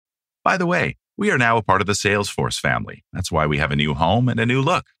By the way, we are now a part of the Salesforce family. That's why we have a new home and a new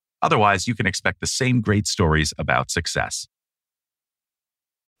look. Otherwise, you can expect the same great stories about success.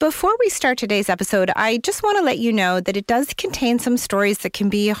 Before we start today's episode, I just want to let you know that it does contain some stories that can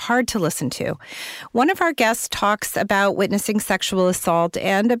be hard to listen to. One of our guests talks about witnessing sexual assault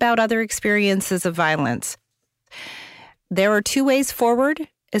and about other experiences of violence. There Are Two Ways Forward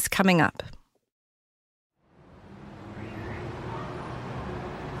is coming up.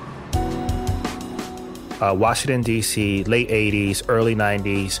 Washington, D.C., late 80s, early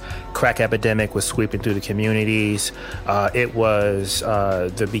 90s, crack epidemic was sweeping through the communities. It was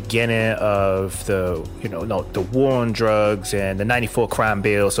the beginning of the war on drugs and the 94 crime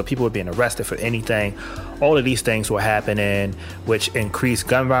bill, so people were being arrested for anything. All of these things were happening, which increased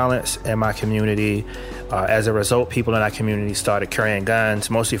gun violence in my community. As a result, people in our community started carrying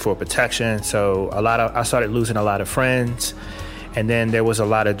guns, mostly for protection. So I started losing a lot of friends, and then there was a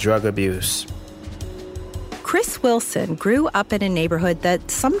lot of drug abuse. Chris Wilson grew up in a neighborhood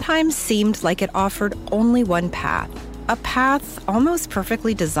that sometimes seemed like it offered only one path, a path almost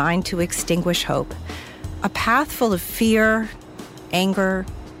perfectly designed to extinguish hope, a path full of fear, anger,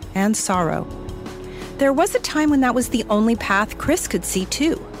 and sorrow. There was a time when that was the only path Chris could see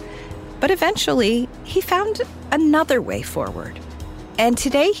too. But eventually, he found another way forward. And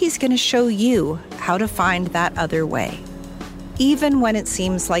today he's going to show you how to find that other way, even when it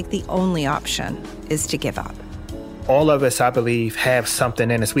seems like the only option is to give up. All of us, I believe, have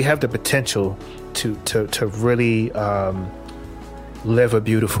something in us. We have the potential to really live a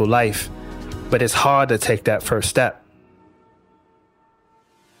beautiful life, but it's hard to take that first step.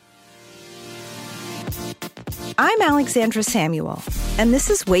 I'm Alexandra Samuel, and this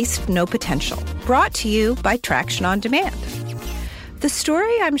is Waste No Potential, brought to you by Traction on Demand. The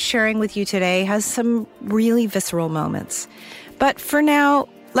story I'm sharing with you today has some really visceral moments, but for now,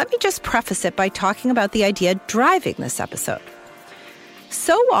 let me just preface it by talking about the idea driving this episode.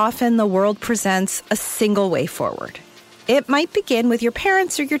 So often, the world presents a single way forward. It might begin with your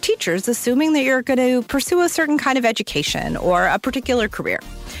parents or your teachers assuming that you're going to pursue a certain kind of education or a particular career.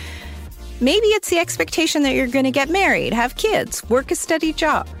 Maybe it's the expectation that you're going to get married, have kids, work a steady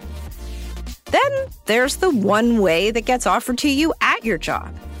job. Then there's the one way that gets offered to you at your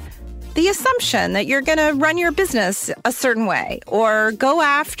job. The assumption that you're going to run your business a certain way or go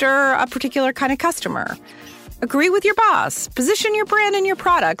after a particular kind of customer. Agree with your boss, position your brand and your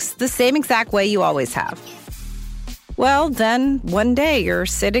products the same exact way you always have. Well, then one day you're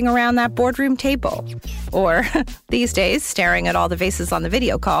sitting around that boardroom table, or these days staring at all the faces on the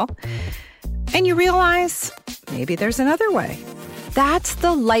video call, and you realize maybe there's another way. That's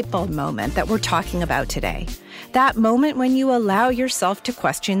the light bulb moment that we're talking about today. That moment when you allow yourself to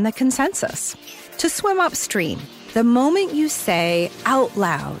question the consensus, to swim upstream. The moment you say out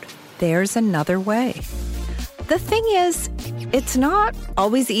loud, there's another way. The thing is, it's not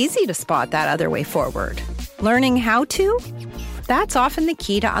always easy to spot that other way forward. Learning how to, that's often the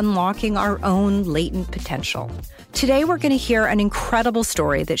key to unlocking our own latent potential. Today, we're going to hear an incredible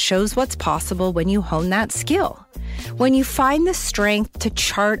story that shows what's possible when you hone that skill. When you find the strength to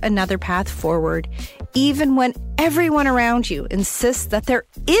chart another path forward, even when everyone around you insists that there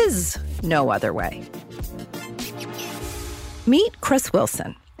is no other way. Meet Chris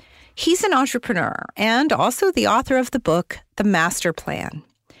Wilson. He's an entrepreneur and also the author of the book, The Master Plan.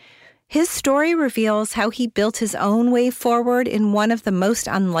 His story reveals how he built his own way forward in one of the most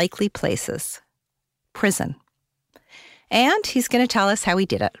unlikely places, prison. And he's going to tell us how he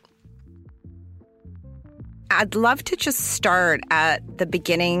did it. I'd love to just start at the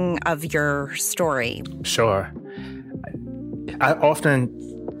beginning of your story. Sure. I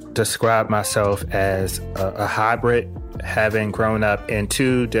often describe myself as a hybrid, having grown up in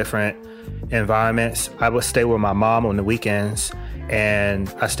two different environments. I would stay with my mom on the weekends, and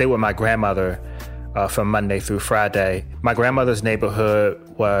I stayed with my grandmother from Monday through Friday. My grandmother's neighborhood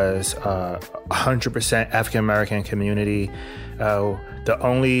was 100% African-American community. The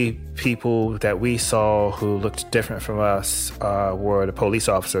only people that we saw who looked different from us were the police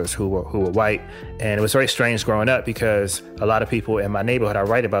officers who were white. And it was very strange growing up because a lot of people in my neighborhood, I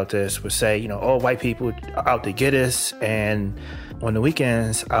write about this, would say, all white people are out to get us. And on the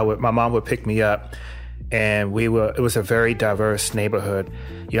weekends, my mom would pick me up, and it was a very diverse neighborhood.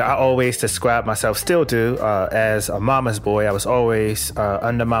 I always describe myself, still do, as a mama's boy. I was always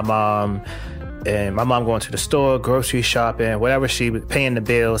under my mom, and my mom going to the store, grocery shopping, whatever she was paying the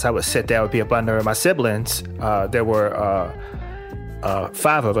bills, I would sit there, I would be up under her. My siblings, there were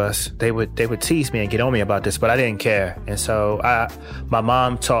 5 of us. They would tease me and get on me about this, but I didn't care. And so my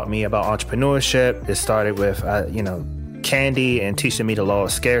mom taught me about entrepreneurship. It started with, candy and teaching me the law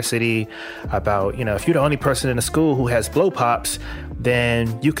of scarcity about, if you're the only person in the school who has blow pops,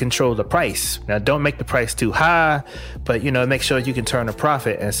 then you control the price. Now, don't make the price too high, but, make sure you can turn a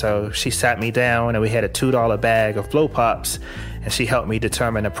profit. And so she sat me down and we had a $2 bag of blow pops and she helped me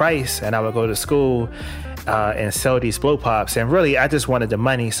determine the price. And I would go to school and sell these blow pops. And really, I just wanted the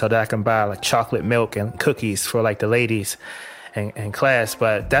money so that I can buy like chocolate milk and cookies for like the ladies in class.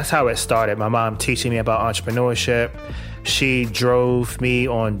 But that's how it started. My mom teaching me about entrepreneurship. She drove me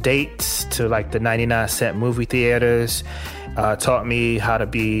on dates to like the 99-cent movie theaters, taught me how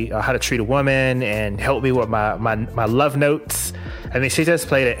to treat a woman and helped me with my love notes. I mean, she just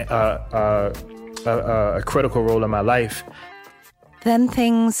played a critical role in my life. Then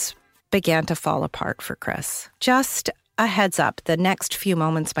things began to fall apart for Chris. Just a heads up, the next few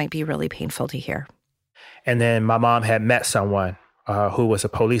moments might be really painful to hear. And then my mom had met someone who was a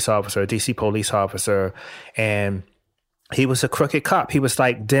police officer, a DC police officer, and he was a crooked cop. He was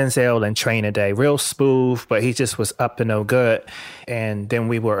like Denzel in Training Day, real smooth, but he just was up to no good. And then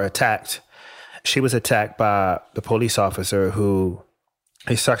we were attacked. She was attacked by the police officer who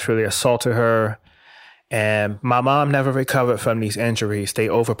he sexually assaulted her. And my mom never recovered from these injuries. They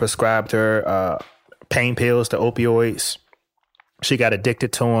overprescribed her pain pills, the opioids. She got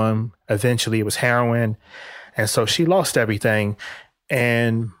addicted to them. Eventually, it was heroin. And so she lost everything.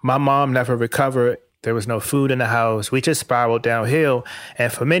 And my mom never recovered. There was no food in the house. We just spiraled downhill.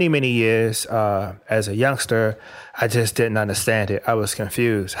 And for many, many years, as a youngster, I just didn't understand it. I was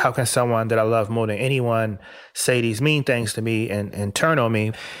confused. How can someone that I love more than anyone say these mean things to me and turn on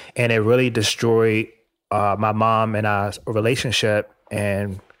me? And it really destroyed my mom and I's relationship,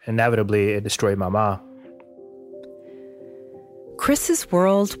 and inevitably it destroyed my mom. Chris's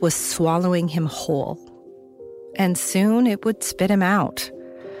world was swallowing him whole, and soon it would spit him out.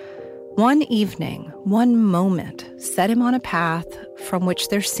 One evening, one moment set him on a path from which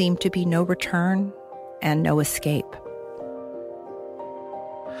there seemed to be no return and no escape.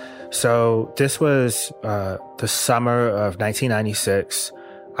 So this was the summer of 1996.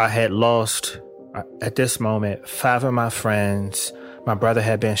 I had lost, at this moment, 5 of my friends. My brother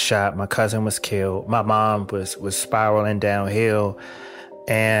had been shot. My cousin was killed. My mom was spiraling downhill.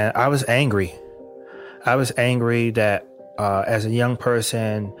 And I was angry. I was angry that as a young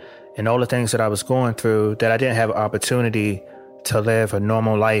person and all the things that I was going through, that I didn't have an opportunity to live a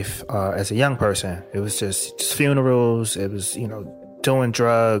normal life as a young person. It was just funerals. It was, doing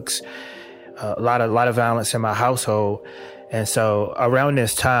drugs, a lot of violence in my household. And so around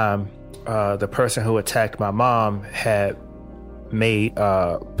this time, the person who attacked my mom had made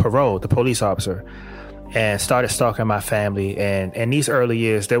parole, the police officer, and started stalking my family. And in these early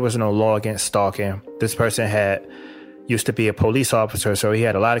years, there was no law against stalking. This person used to be a police officer, so he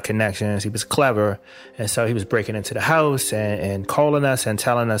had a lot of connections. He was clever, and so he was breaking into the house and calling us and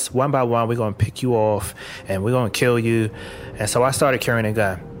telling us one by one, we're going to pick you off and we're going to kill you. And so I started carrying a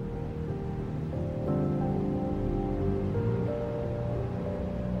gun.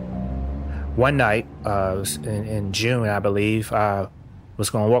 One night, in June, I believe, I was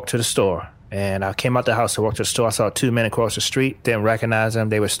going to walk to the store. And I came out the house to walk to the store. I saw 2 men across the street, didn't recognize them.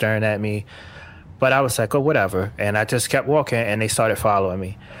 They were staring at me. But I was like, oh, whatever. And I just kept walking, and they started following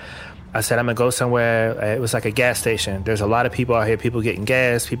me. I said, I'm going to go somewhere. It was like a gas station. There's a lot of people out here, people getting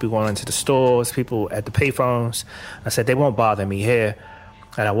gas, people going into the stores, people at the payphones. I said, they won't bother me here.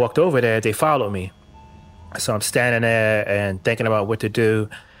 And I walked over there. They followed me. So I'm standing there and thinking about what to do.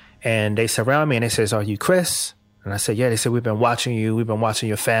 And they surround me and they says, are you Chris? And I said, yeah. They said, we've been watching you. We've been watching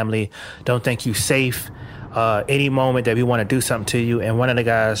your family. Don't think you safe. Any moment that we want to do something to you. And one of the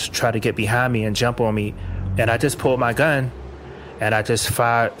guys tried to get behind me and jump on me. And I just pulled my gun and I just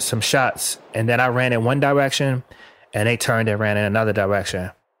fired some shots. And then I ran in one direction and they turned and ran in another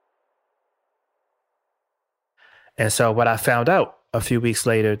direction. And so what I found out a few weeks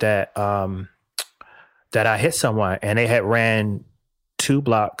later that I hit someone and they had ran 2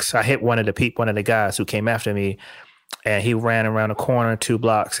 blocks. I hit one of the guys who came after me, and he ran around the corner 2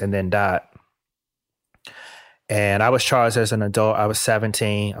 blocks and then died. And I was charged as an adult. I was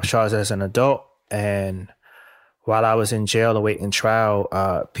 17. I was charged as an adult. And while I was in jail awaiting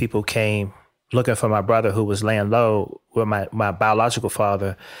trial, people came looking for my brother who was laying low with my biological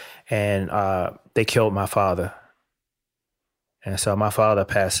father, and they killed my father. And so my father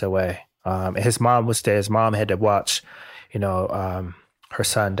passed away. And his mom was there. His mom had to watch, her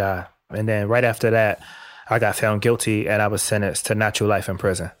son die. And then right after that, I got found guilty and I was sentenced to natural life in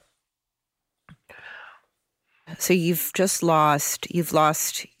prison. So you've lost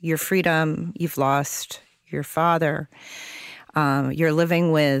your freedom, you've lost your father, you're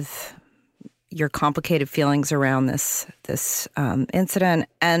living with your complicated feelings around this incident.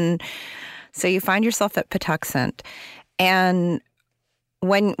 And so you find yourself at Patuxent. And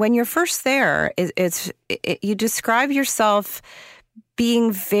when you're first there, you describe yourself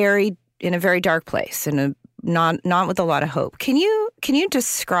being in a very dark place, not with a lot of hope. Can you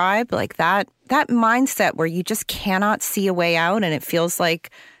describe like that mindset where you just cannot see a way out and it feels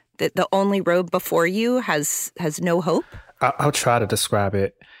like the only road before you has no hope? I'll try to describe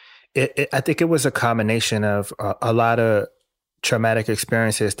it. I think it was a combination of a lot of traumatic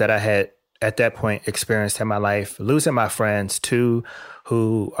experiences that I had at that point experienced in my life, losing my friends, 2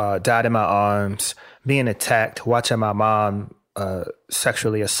 who died in my arms, being attacked, watching my mom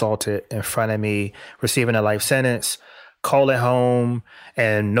sexually assaulted in front of me, receiving a life sentence, calling home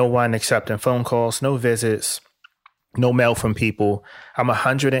and no one accepting phone calls, no visits, no mail from people. I'm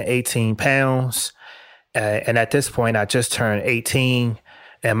 118 pounds. And at this point, I just turned 18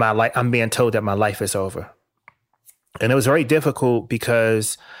 and I'm being told that my life is over. And it was very difficult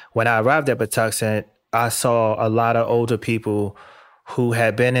because when I arrived at Patuxent, I saw a lot of older people who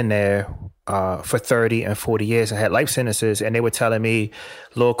had been in there for 30 and 40 years and had life sentences. And they were telling me,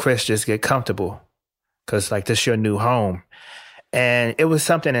 little Chris, just get comfortable because like this is your new home. And it was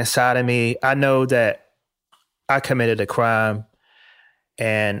something inside of me. I know that I committed a crime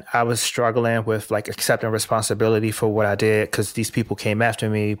and I was struggling with like accepting responsibility for what I did because these people came after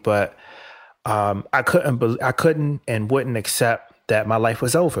me. But I couldn't and wouldn't accept that my life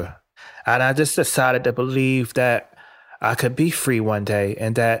was over. And I just decided to believe that I could be free one day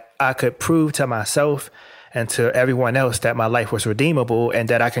and that I could prove to myself and to everyone else that my life was redeemable and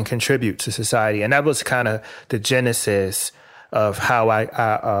that I can contribute to society. And that was kind of the genesis of how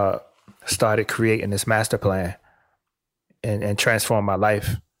I started creating this master plan and transform my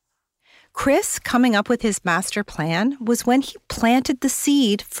life. Chris coming up with his master plan was when he planted the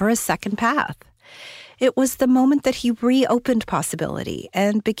seed for a second path. It was the moment that he reopened possibility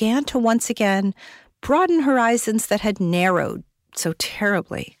and began to once again broaden horizons that had narrowed so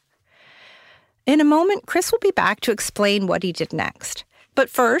terribly. In a moment, Chris will be back to explain what he did next. But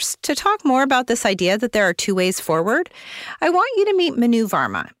first, to talk more about this idea that there are 2 ways forward, I want you to meet Manu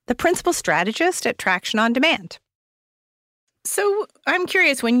Varma, the principal strategist at Traction on Demand. So I'm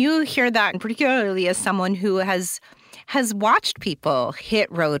curious, when you hear that, and particularly as someone who has watched people hit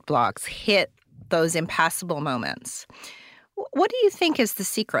roadblocks, hit those impassable moments, what do you think is the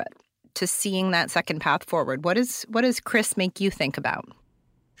secret to seeing that second path forward? What does Chris make you think about?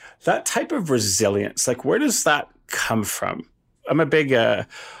 That type of resilience, like where does that come from? I'm a big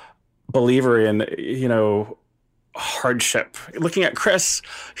believer in, hardship. Looking at Chris,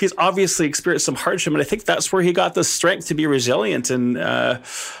 he's obviously experienced some hardship, and I think that's where he got the strength to be resilient. And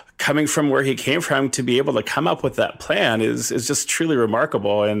coming from where he came from to be able to come up with that plan is just truly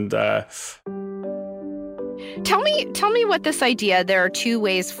remarkable. And tell me what this idea, there are 2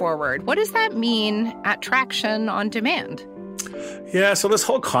 ways forward. What does that mean at Traction on Demand? Yeah, so this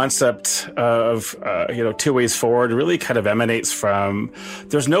whole concept of 2 ways forward really kind of emanates from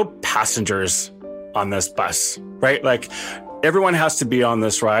there's no passengers on this bus, right? Like everyone has to be on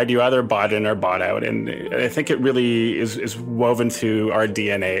this ride. You either bought in or bought out. And I think it really is woven through our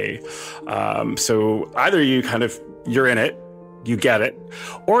DNA. So either you're in it, you get it,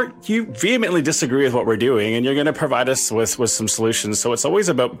 or you vehemently disagree with what we're doing and you're going to provide us with some solutions. So it's always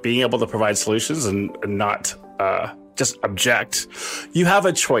about being able to provide solutions and not just object. You have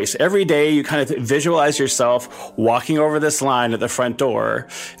a choice. Every day you kind of visualize yourself walking over this line at the front door.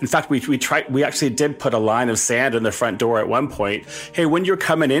 In fact, we actually did put a line of sand in the front door at one point. Hey, when you're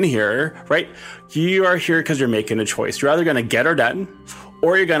coming in here, right, you are here because you're making a choice. You're either going to get her done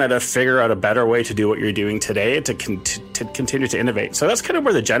or you're going to figure out a better way to do what you're doing today to continue to innovate. So that's kind of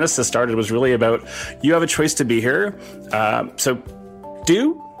where the genesis started, was really about you have a choice to be here. So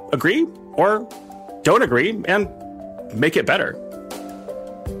do agree or don't agree and make it better.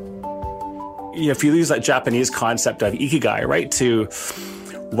 If you use that Japanese concept of ikigai, right, to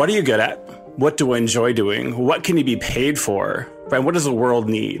what are you good at? What do I enjoy doing? What can you be paid for? Right? What does the world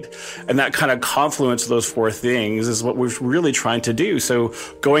need? And that kind of confluence of those 4 things is what we're really trying to do. So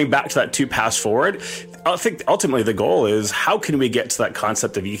going back to that 2 paths forward, I think ultimately the goal is how can we get to that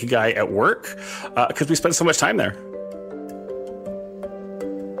concept of ikigai at work? Because we spend so much time there.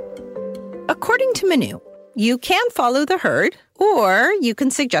 According to Manu, you can follow the herd, or you can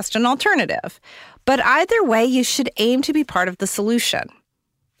suggest an alternative. But either way, you should aim to be part of the solution.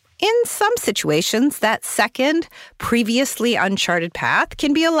 In some situations, that second, previously uncharted path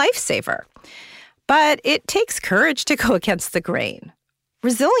can be a lifesaver. But it takes courage to go against the grain.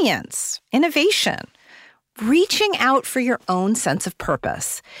 Resilience, innovation, reaching out for your own sense of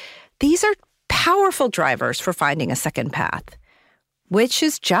purpose. These are powerful drivers for finding a second path, which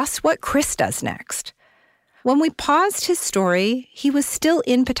is just what Chris does next. When we paused his story, he was still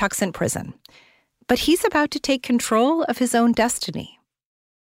in Patuxent Prison, but he's about to take control of his own destiny.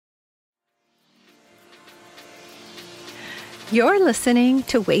 You're listening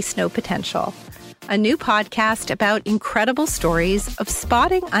to Waste No Potential, a new podcast about incredible stories of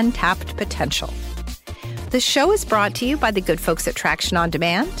spotting untapped potential. The show is brought to you by the good folks at Traction On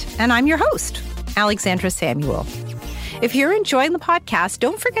Demand, and I'm your host, Alexandra Samuel. If you're enjoying the podcast,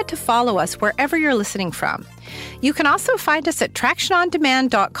 don't forget to follow us wherever you're listening from. You can also find us at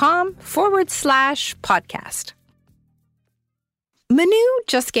tractionondemand.com/podcast. Manu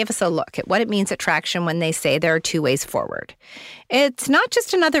just gave us a look at what it means at Traction when they say there are two ways forward. It's not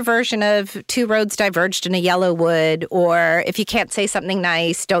just another version of two roads diverged in a yellow wood, or if you can't say something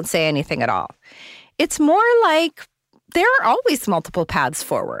nice, don't say anything at all. It's more like there are always multiple paths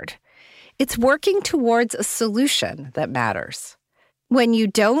forward. It's working towards a solution that matters. When you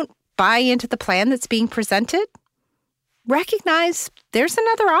don't buy into the plan that's being presented, recognize there's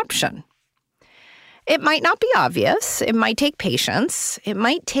another option. It might not be obvious. It might take patience. It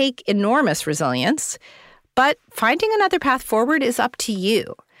might take enormous resilience. But finding another path forward is up to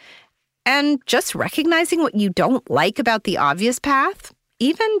you. And just recognizing what you don't like about the obvious path,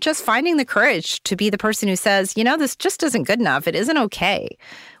 even just finding the courage to be the person who says, this just isn't good enough, it isn't okay,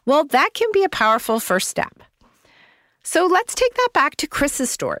 well, that can be a powerful first step. So let's take that back to Chris's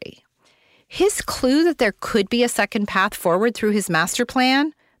story. His clue that there could be a second path forward through his master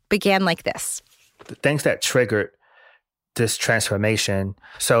plan began like this. The things that triggered this transformation.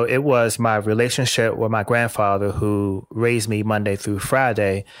 So it was my relationship with my grandfather who raised me Monday through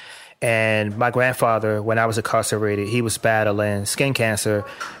Friday. And my grandfather, when I was incarcerated, he was battling skin cancer.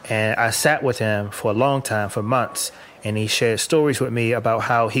 And I sat with him for a long time, for months. And he shared stories with me about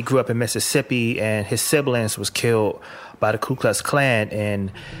how he grew up in Mississippi and his siblings was killed by the Ku Klux Klan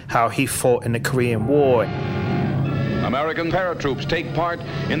and how he fought in the Korean War. American paratroops take part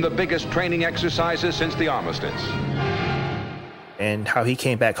in the biggest training exercises since the armistice. And how he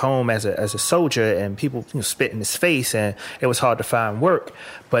came back home as a soldier and people spit in his face and it was hard to find work.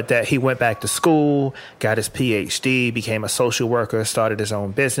 But that he went back to school, got his PhD, became a social worker, started his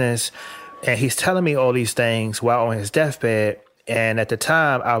own business. And he's telling me all these things while on his deathbed. And at the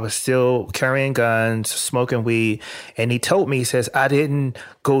time, I was still carrying guns, smoking weed. And he told me, he says, I didn't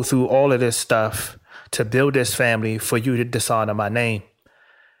go through all of this stuff to build this family for you to dishonor my name.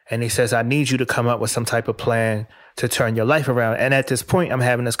 And he says, I need you to come up with some type of plan to turn your life around. And at this point, I'm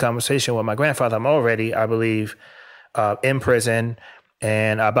having this conversation with my grandfather. I'm already, I believe, in prison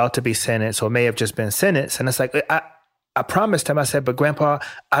and about to be sentenced or may have just been sentenced. And it's like, I promised him, I said, but Grandpa,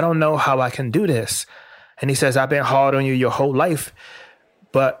 I don't know how I can do this. And he says, I've been hard on you your whole life,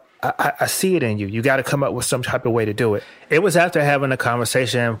 but I see it in you. You got to come up with some type of way to do it. It was after having a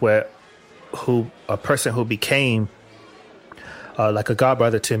conversation with a person who became like a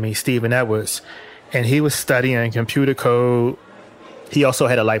godbrother to me, Stephen Edwards, and he was studying computer code. He also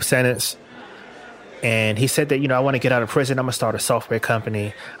had a life sentence. And he said that, I want to get out of prison. I'm going to start a software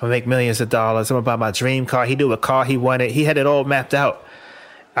company. I'm going to make millions of dollars. I'm going to buy my dream car. He knew a car he wanted. He had it all mapped out.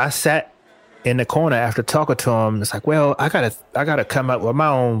 I sat in the corner after talking to him. It's like, well, I gotta come up with my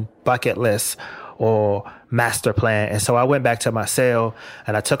own bucket list or master plan. And so I went back to my cell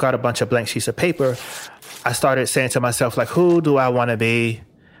and I took out a bunch of blank sheets of paper. I started saying to myself, like, who do I want to be?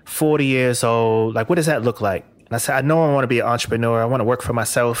 40 years old. Like, what does that look like? And I said, I know I want to be an entrepreneur. I want to work for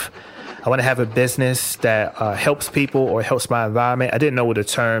myself. I want to have a business that helps people or helps my environment. I didn't know the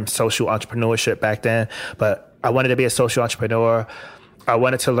term social entrepreneurship back then, but I wanted to be a social entrepreneur. I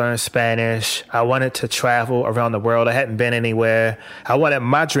wanted to learn Spanish. I wanted to travel around the world. I hadn't been anywhere. I wanted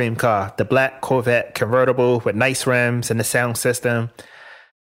my dream car, the black Corvette convertible with nice rims and the sound system.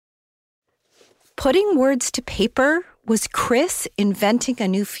 Putting words to paper was Chris inventing a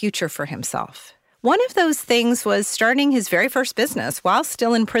new future for himself. One of those things was starting his very first business while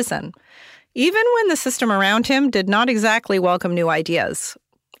still in prison, even when the system around him did not exactly welcome new ideas,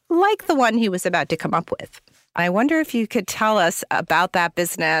 like the one he was about to come up with. I wonder if you could tell us about that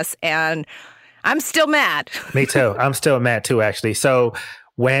business, and I'm still mad. Me too. I'm still mad too, actually. So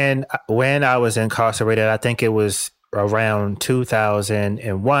when I was incarcerated, I think it was around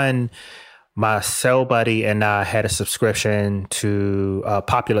 2001, my cell buddy and I had a subscription to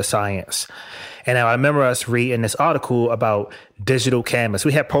Popular Science. And I remember us reading this article about digital cameras.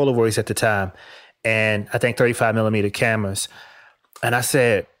 We had Polaroids at the time, and I think 35 millimeter cameras. And I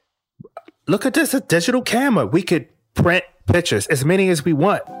said, look at this, a digital camera. We could print pictures as many as we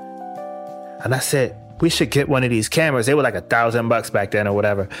want. And I said, we should get one of these cameras. They were like $1,000 back then or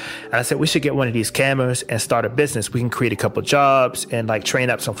whatever. And I said, we should get one of these cameras and start a business. We can create a couple jobs and like train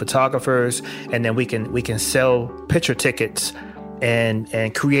up some photographers. And then we can sell picture tickets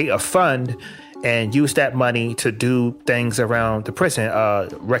and create a fund and use that money to do things around the prison,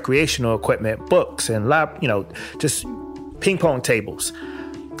 recreational equipment, books, and just ping pong tables.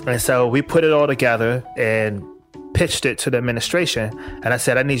 And so we put it all together and pitched it to the administration. And I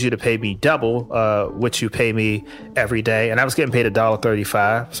said, I need you to pay me double what you pay me every day. And I was getting paid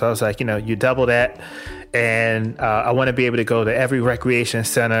 $1.35. So I was like, you double that. And I want to be able to go to every recreation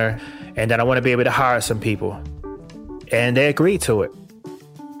center. And then I want to be able to hire some people. And they agreed to it.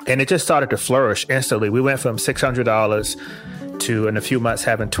 And it just started to flourish instantly. We went from $600 to, in a few months,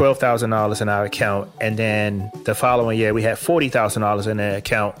 having $12,000 in our account. And then the following year, we had $40,000 in the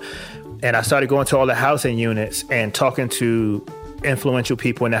account. And I started going to all the housing units and talking to influential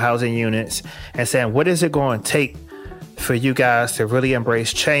people in the housing units and saying, what is it going to take for you guys to really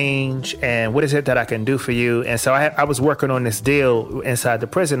embrace change? And what is it that I can do for you? And so I was working on this deal inside the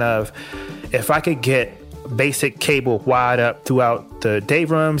prison of, if I could get basic cable wired up throughout the day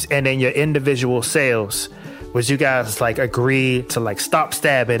rooms and then your individual cells, would you guys like agree to like stop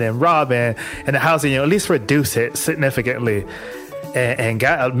stabbing and robbing in the housing, at least reduce it significantly? And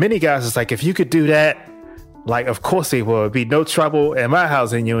many guys was like, if you could do that, like, of course they would. Be no trouble in my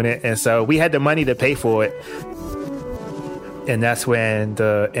housing unit. And so we had the money to pay for it. And that's when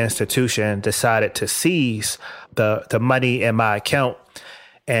the institution decided to seize the money in my account.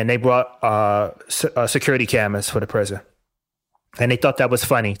 And they brought security cameras for the prison. And they thought that was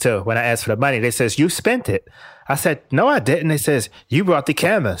funny, too. When I asked for the money, they says, you spent it. I said, no, I didn't. They says, you brought the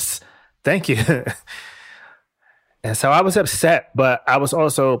cameras. Thank you. And so I was upset, but I was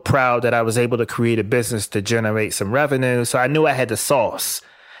also proud that I was able to create a business to generate some revenue. So I knew I had the sauce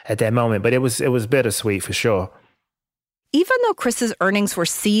at that moment, but it was bittersweet for sure. Even though Chris's earnings were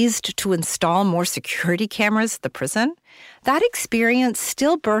seized to install more security cameras at the prison, that experience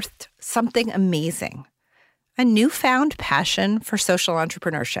still birthed something amazing, a newfound passion for social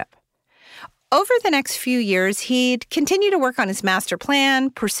entrepreneurship. Over the next few years, he'd continue to work on his master plan,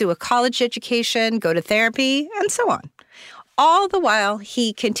 pursue a college education, go to therapy, and so on. All the while,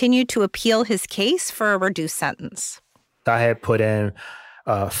 he continued to appeal his case for a reduced sentence. I had put in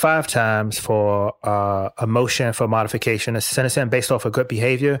 5 times for a motion for modification of sentencing based off of good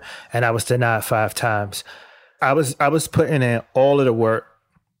behavior, and I was denied 5 times. I was putting in all of the work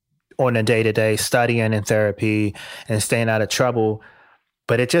on a day-to-day, studying in therapy and staying out of trouble,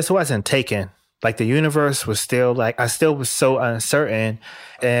 but it just wasn't taken. Like the universe was still like, I still was so uncertain.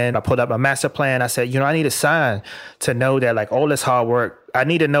 And I pulled up my master plan. I said, I need a sign to know that like all this hard work, I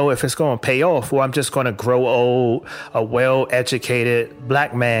need to know if it's going to pay off or I'm just going to grow old, a well-educated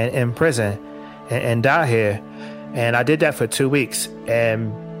Black man in prison and die here. And I did that for 2 weeks.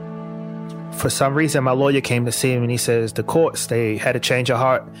 And for some reason, my lawyer came to see me and he says, the courts, they had a change of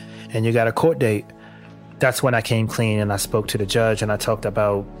heart and you got a court date. That's when I came clean and I spoke to the judge and I talked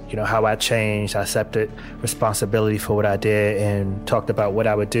about, how I changed. I accepted responsibility for what I did and talked about what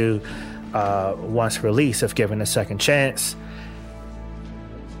I would do once released if given a second chance.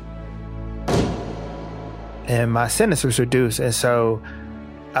 And my sentence was reduced. And so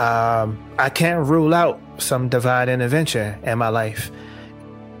I can't rule out some divine intervention in my life.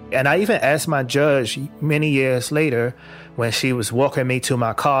 And I even asked my judge many years later when she was walking me to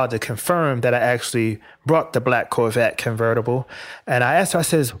my car to confirm that I actually brought the black Corvette convertible. And I asked her, I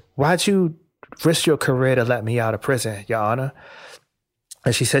says, why'd you risk your career to let me out of prison, Your Honor?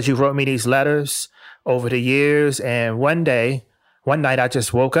 And she said, you wrote me these letters over the years. And one night I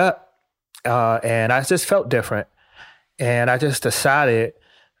just woke up and I just felt different. And I just decided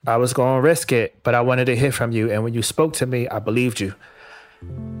I was going to risk it, but I wanted to hear from you. And when you spoke to me, I believed you.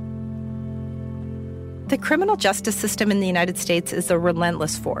 The criminal justice system in the United States is a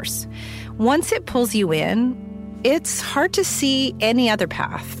relentless force. Once it pulls you in, it's hard to see any other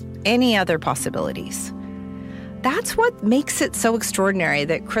path, any other possibilities. That's what makes it so extraordinary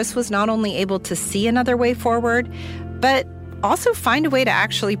that Chris was not only able to see another way forward, but also find a way to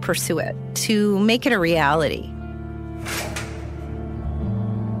actually pursue it, to make it a reality.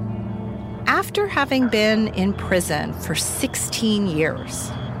 After having been in prison for 16 years,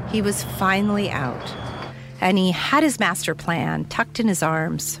 he was finally out. And he had his master plan tucked in his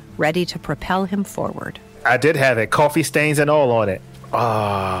arms, ready to propel him forward. I did have it, coffee stains and all on it.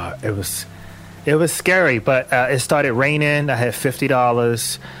 It was scary, but it started raining. I had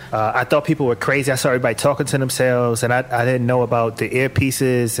 $50. I thought people were crazy. I saw everybody talking to themselves, and I didn't know about the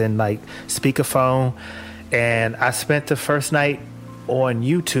earpieces and like speakerphone. And I spent the first night on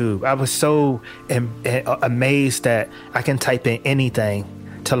YouTube. I was so amazed that I can type in anything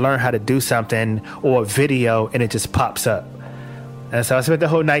to learn how to do something or a video and it just pops up. And so I spent the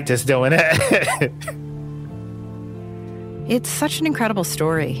whole night just doing that. It's such an incredible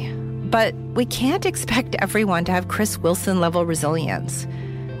story, but we can't expect everyone to have Chris Wilson level resilience,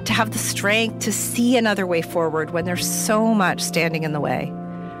 to have the strength to see another way forward when there's so much standing in the way.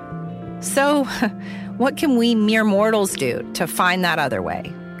 So what can we mere mortals do to find that other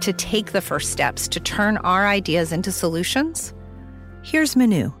way, to take the first steps, to turn our ideas into solutions? Here's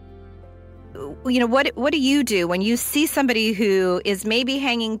Manu. What do you do when you see somebody who is maybe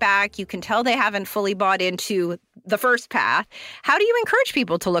hanging back? You can tell they haven't fully bought into the first path. How do you encourage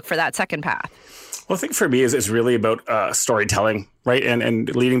people to look for that second path? Well, I think for me is really about storytelling, right?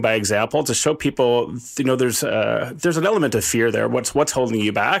 And leading by example to show people, there's an element of fear there. What's holding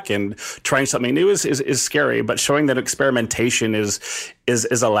you back, and trying something new is scary, but showing that experimentation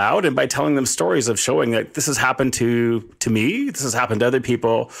is allowed. And by telling them stories of showing that this has happened to me, this has happened to other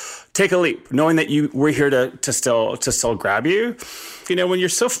people, take a leap, knowing that we're here to still grab you. When you're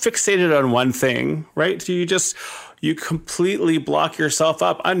so fixated on one thing, right? You completely block yourself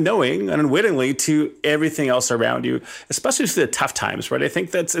up unknowing and unwittingly to everything else around you, especially through the tough times, right? I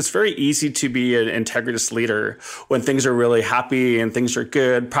think it's very easy to be an integritous leader when things are really happy and things are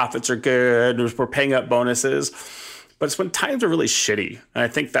good, profits are good, we're paying up bonuses. But it's when times are really shitty. And I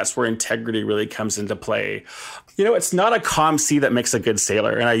think that's where integrity really comes into play. It's not a calm sea that makes a good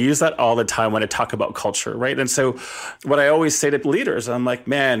sailor. And I use that all the time when I talk about culture, right? And so what I always say to leaders, I'm like,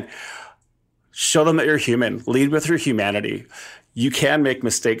 man, show them that you're human. Lead with your humanity. You can make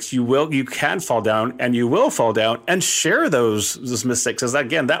mistakes. You can fall down, and you will fall down, and share those mistakes. Because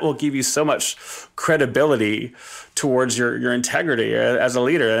again, that will give you so much credibility towards your integrity as a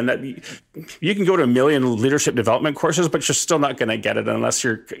leader. And that you can go to 1 million leadership development courses, but you're still not going to get it unless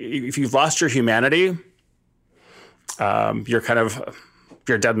if you've lost your humanity, you're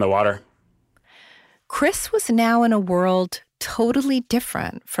dead in the water. Chris was now in a world totally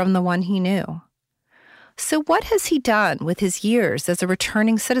different from the one he knew. So what has he done with his years as a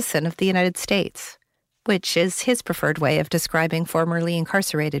returning citizen of the United States, which is his preferred way of describing formerly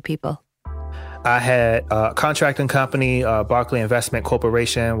incarcerated people? I had a contracting company, Barclay Investment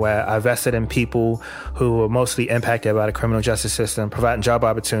Corporation, where I invested in people who were mostly impacted by the criminal justice system, providing job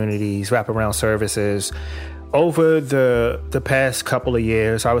opportunities, wraparound services. Over the past couple of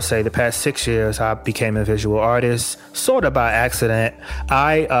years, I would say the past 6 years, I became a visual artist, sort of by accident.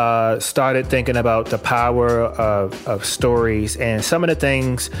 I started thinking about the power of stories, and some of the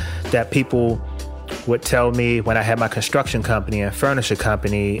things that people would tell me when I had my construction company and furniture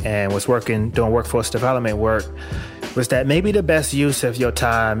company and was doing workforce development work was that maybe the best use of your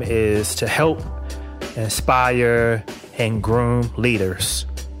time is to help inspire and groom leaders.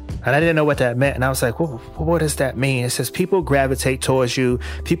 And I didn't know what that meant. And I was like, well, what does that mean? It says people gravitate towards you.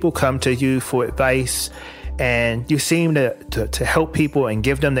 People come to you for advice. And you seem to help people and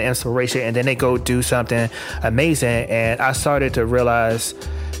give them the inspiration. And then they go do something amazing. And I started to realize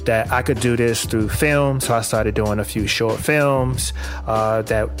that I could do this through film. So I started doing a few short films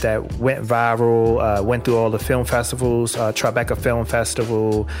that went viral, went through all the film festivals, Tribeca Film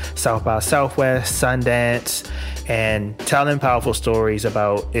Festival, South by Southwest, Sundance, and telling powerful stories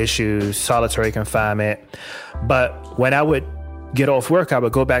about issues, solitary confinement. But when I would get off work, I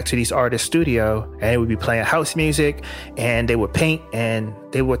would go back to these artists' studio and they would be playing house music and they would paint and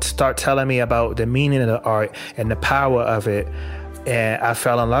they would start telling me about the meaning of the art and the power of it. And I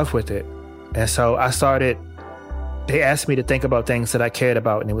fell in love with it. And so they asked me to think about things that I cared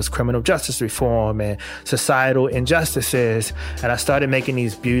about, and it was criminal justice reform and societal injustices. And I started making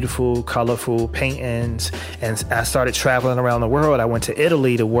these beautiful, colorful paintings, and I started traveling around the world. I went to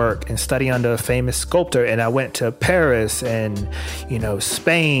Italy to work and study under a famous sculptor, and I went to Paris and,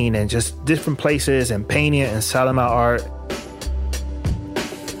 Spain and just different places and painting and selling my art.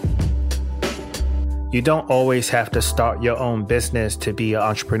 You don't always have to start your own business to be an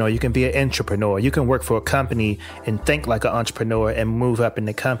entrepreneur. You can be an entrepreneur. You can work for a company and think like an entrepreneur and move up in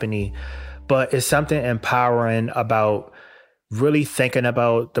the company. But it's something empowering about really thinking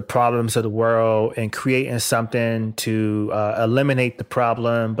about the problems of the world and creating something to eliminate the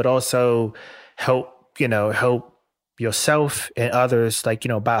problem, but also help yourself and others,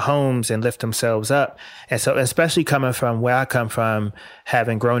 buy homes and lift themselves up. And so, especially coming from where I come from,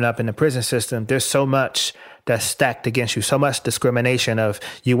 having grown up in the prison system, there's so much that's stacked against you, so much discrimination of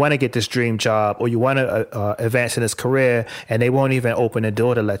you want to get this dream job or you want to advance in this career, and they won't even open the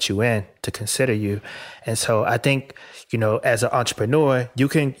door to let you in, to consider you. And so I think, as an entrepreneur, you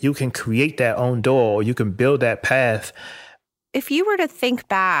can create that own door, or you can build that path if you were to think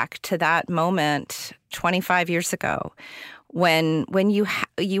back to that moment 25 years ago, when you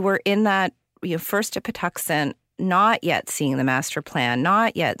were in that, first at Patuxent, not yet seeing the master plan,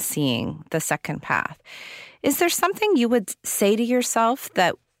 not yet seeing the second path, is there something you would say to yourself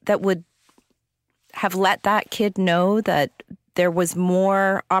that would have let that kid know that there was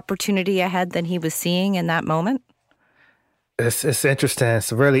more opportunity ahead than he was seeing in that moment? It's interesting.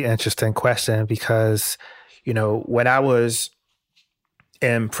 It's a really interesting question because, when I was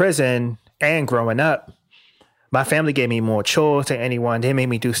in prison and growing up, my family gave me more chores than anyone. They made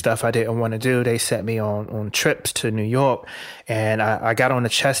me do stuff I didn't want to do. They sent me on trips to New York, and I got on the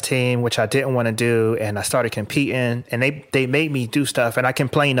chess team, which I didn't want to do, and I started competing, and they made me do stuff, and I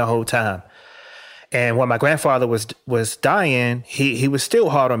complained the whole time. And when my grandfather was dying, he was still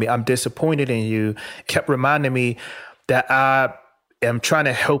hard on me. I'm disappointed in you. Kept reminding me that I am trying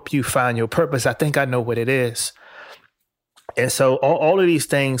to help you find your purpose. I think I know what it is. And so all of these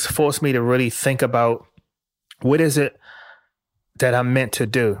things forced me to really think about, what is it that I'm meant to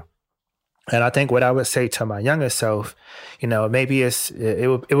do? And I think what I would say to my younger self, maybe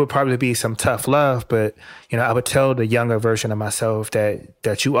it would probably be some tough love, but, I would tell the younger version of myself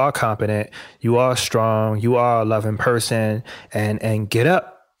that you are competent, you are strong, you are a loving person, and get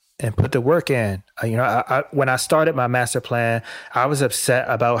up and put the work in. When I started my master plan, I was upset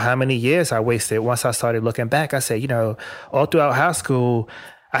about how many years I wasted. Once I started looking back, I said, all throughout high school,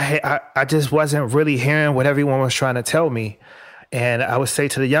 I just wasn't really hearing what everyone was trying to tell me. And I would say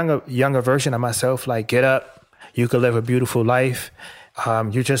to the younger version of myself, like, get up, you can live a beautiful life.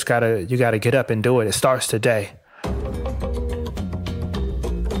 You just gotta get up and do it. It starts today.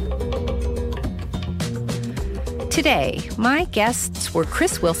 Today, my guests were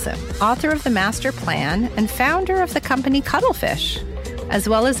Chris Wilson, author of The Master Plan and founder of the company Cuttlefish, as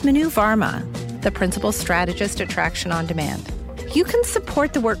well as Manu Varma, the principal strategist at Traction on Demand. You can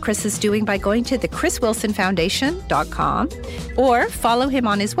support the work Chris is doing by going to thechriswilsonfoundation.com or follow him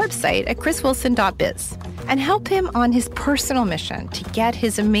on his website at chriswilson.biz and help him on his personal mission to get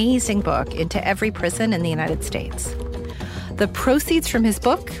his amazing book into every prison in the United States. The proceeds from his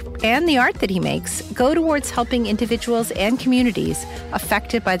book and the art that he makes go towards helping individuals and communities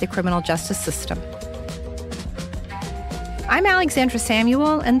affected by the criminal justice system. I'm Alexandra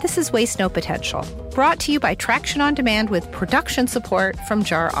Samuel, and this is Waste No Potential, brought to you by Traction on Demand with production support from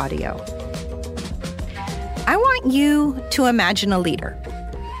Jar Audio. I want you to imagine a leader,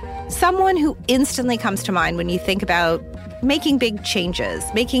 someone who instantly comes to mind when you think about making big changes,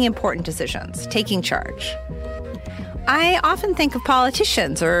 making important decisions, taking charge. I often think of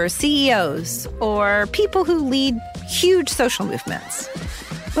politicians or CEOs or people who lead huge social movements.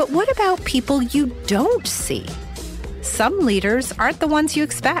 But what about people you don't see? Some leaders aren't the ones you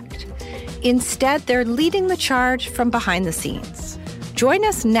expect. Instead, they're leading the charge from behind the scenes. Join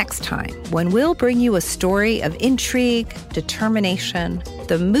us next time when we'll bring you a story of intrigue, determination,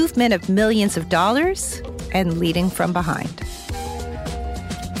 the movement of millions of dollars, and leading from behind.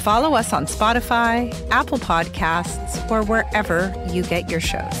 Follow us on Spotify, Apple Podcasts, or wherever you get your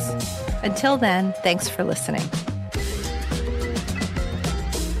shows. Until then, thanks for listening.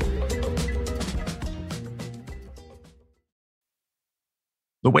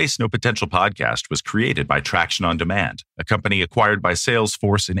 The Waste No Potential podcast was created by Traction on Demand, a company acquired by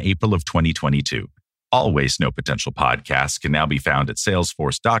Salesforce in April of 2022. All Waste No Potential podcasts can now be found at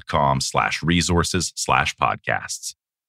salesforce.com/resources/podcasts.